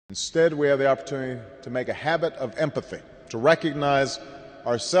Instead, we have the opportunity to make a habit of empathy, to recognize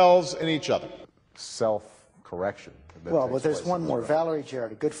ourselves and each other. Self-correction. Well, but there's one more. Valerie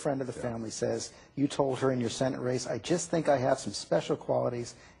Jarrett, a good friend of the family, says, you told her in your Senate race, I just think I have some special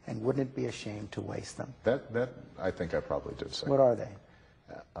qualities, and wouldn't it be a shame to waste them? That I think I probably did say. What are they?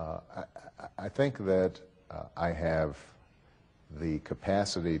 I think that I have the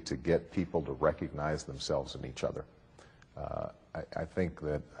capacity to get people to recognize themselves in each other. I think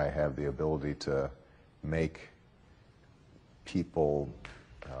that I have the ability to make people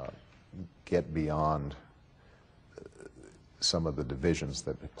get beyond some of the divisions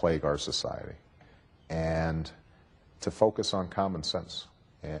that plague our society and to focus on common sense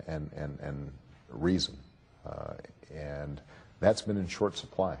and reason. And that's been in short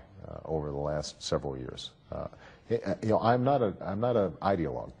supply over the last several years. I'm not an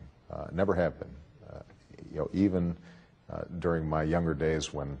ideologue, never have been. Even during my younger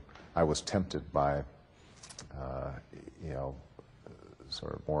days when I was tempted by,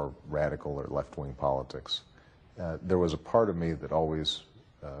 sort of more radical or left-wing politics, there was a part of me that always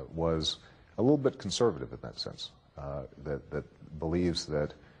was a little bit conservative in that sense, that believes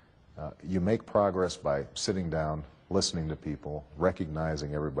that you make progress by sitting down, listening to people,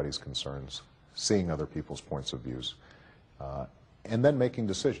 recognizing everybody's concerns, seeing other people's points of views, and then making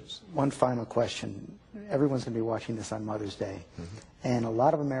decisions. One final question. Everyone's going to be watching this on Mother's Day, and a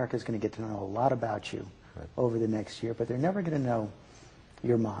lot of America is going to get to know a lot about you over the next year, but they're never going to know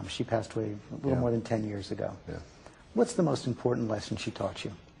your mom. She passed away a little more than 10 years ago. What's the most important lesson she taught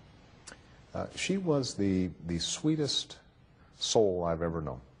you? She was the sweetest soul I've ever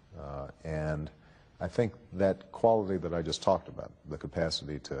known, and I think that quality that I just talked about, the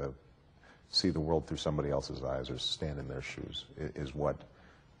capacity to see the world through somebody else's eyes or stand in their shoes, is what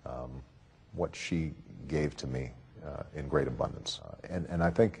she gave to me in great abundance. And I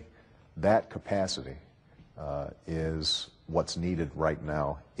think that capacity is what's needed right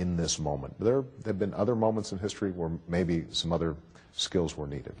now in this moment. There have been other moments in history where maybe some other skills were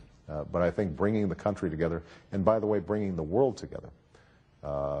needed. But I think bringing the country together, and by the way, bringing the world together,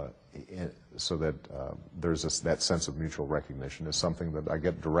 so that there's that sense of mutual recognition is something that I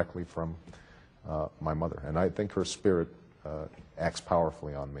get directly from my mother. And I think her spirit acts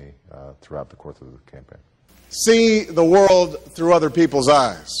powerfully on me throughout the course of the campaign. See the world through other people's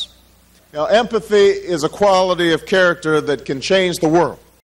eyes. Now, empathy is a quality of character that can change the world.